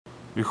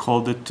we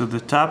hold it to the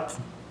top,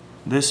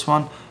 this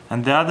one,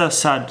 and the other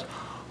side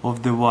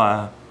of the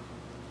wire.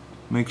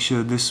 Make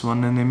sure this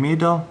one in the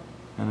middle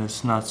and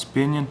it's not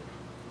spinning.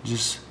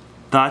 Just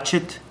touch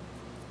it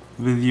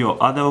with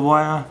your other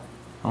wire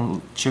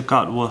and check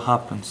out what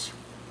happens.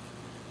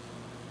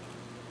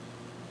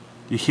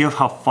 You hear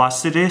how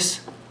fast it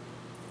is?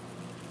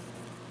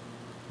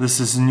 This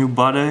is a new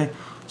battery,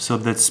 so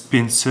that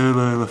spins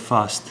really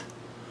fast.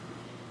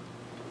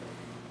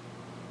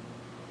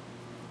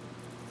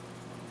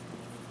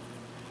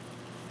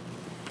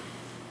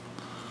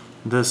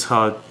 That's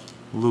how it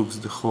looks,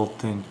 the whole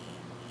thing.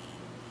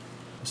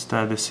 Let's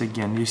try this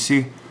again. You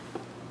see?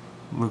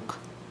 Look.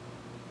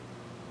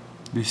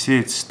 You see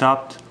it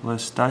stopped?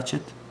 Let's touch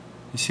it.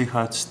 You see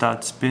how it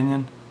starts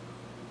spinning?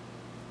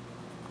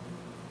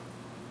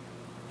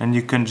 And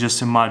you can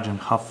just imagine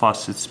how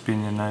fast it's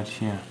spinning right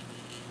here.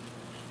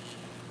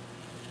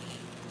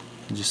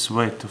 Just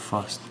way too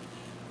fast.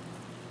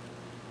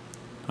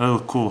 Real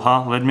cool,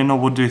 huh? Let me know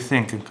what do you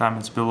think in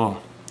comments below.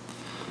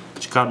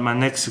 Check out my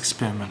next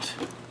experiment.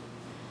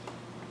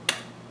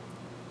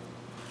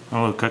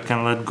 Oh, look, I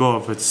can let go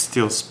of it, it's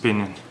still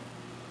spinning.